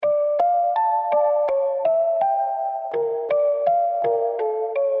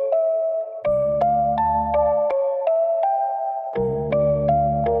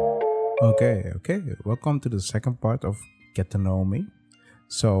Okay. Welcome to the second part of Get to Know Me.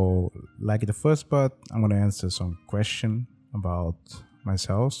 So, like in the first part, I'm going to answer some question about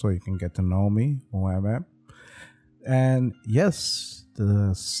myself so you can get to know me, who I am. And yes,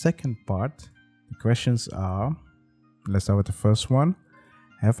 the second part, the questions are, let's start with the first one.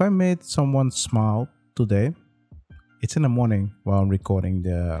 Have I made someone smile today? It's in the morning while I'm recording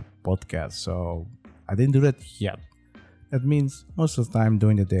the podcast, so I didn't do that yet. That means most of the time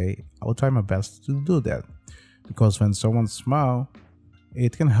during the day, I'll try my best to do that. Because when someone smiles,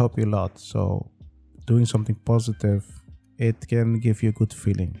 it can help you a lot. So doing something positive, it can give you a good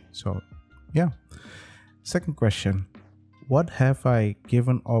feeling. So yeah. Second question. What have I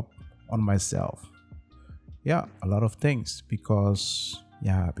given up on myself? Yeah, a lot of things because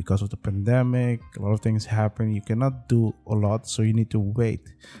of the pandemic, a lot of things happen. You cannot do a lot, so you need to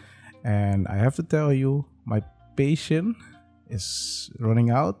wait. And I have to tell you, my patience is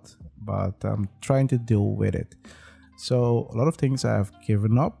running out, but I'm trying to deal with it. So a lot of things I have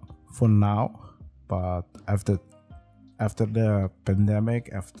given up for now, but after the pandemic,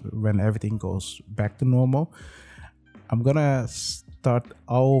 after when everything goes back to normal, I'm gonna start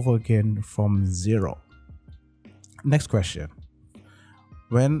all over again from zero. Next question.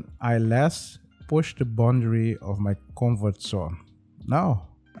 When I last pushed the boundary of my comfort zone? Now,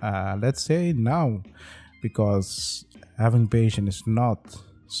 let's say now, because having patience is not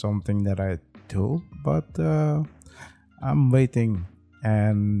something that I do, but I'm waiting.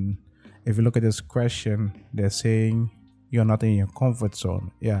 And if you look at this question, they're saying you're not in your comfort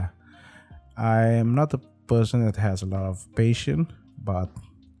zone. Yeah, I am not a person that has a lot of patience, but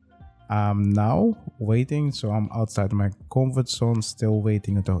I'm now waiting, so I'm outside my comfort zone, still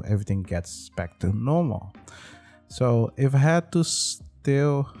waiting until everything gets back to normal. So if I had to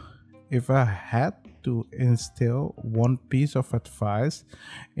instill one piece of advice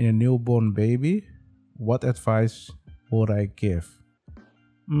in a newborn baby, what advice would I give?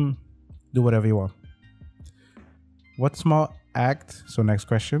 Do whatever you want. What small act? So next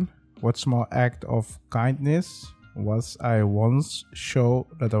question. What small act of kindness was I once show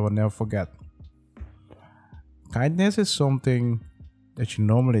that I will never forget? Kindness is something that you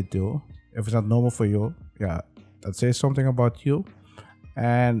normally do. If it's not normal for you, that says something about you.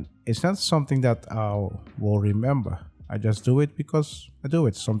 And it's not something that I will remember. I just do it because I do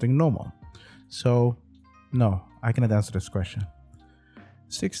it. Something normal. So, no, I cannot answer this question.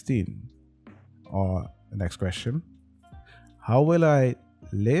 16. Or the next question. How will I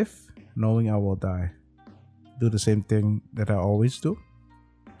live knowing I will die? Do the same thing that I always do?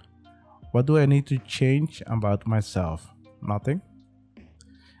 What do I need to change about myself? Nothing.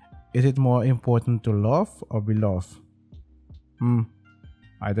 Is it more important to love or be loved?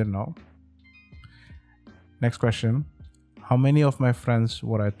 I don't know. Next question. How many of my friends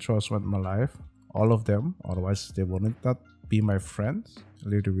would I trust with my life? All of them, otherwise they wouldn't not be my friends. A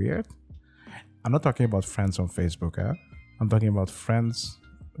little weird. I'm not talking about friends on Facebook. I'm talking about friends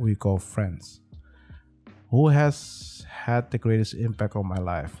we call friends. Who has had the greatest impact on my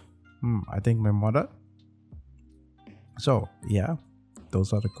life? I think my mother. So yeah,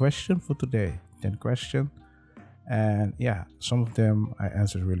 those are the questions for today. 10 questions. And yeah, some of them I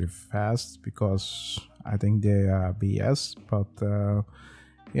answered really fast because I think they are BS. But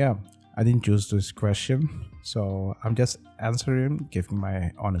I didn't choose this question. So I'm just answering, giving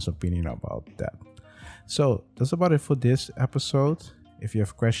my honest opinion about that. So that's about it for this episode. If you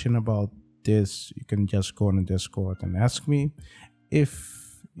have a question about this, you can just go on the Discord and ask me.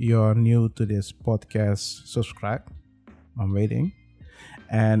 If you're new to this podcast, subscribe. I'm waiting.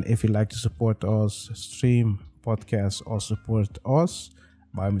 And if you'd like to support us, stream podcast or support us,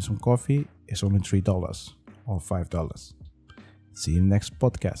 buy me some coffee. It's only $3 or $5. See you next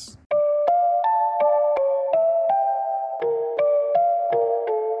podcast.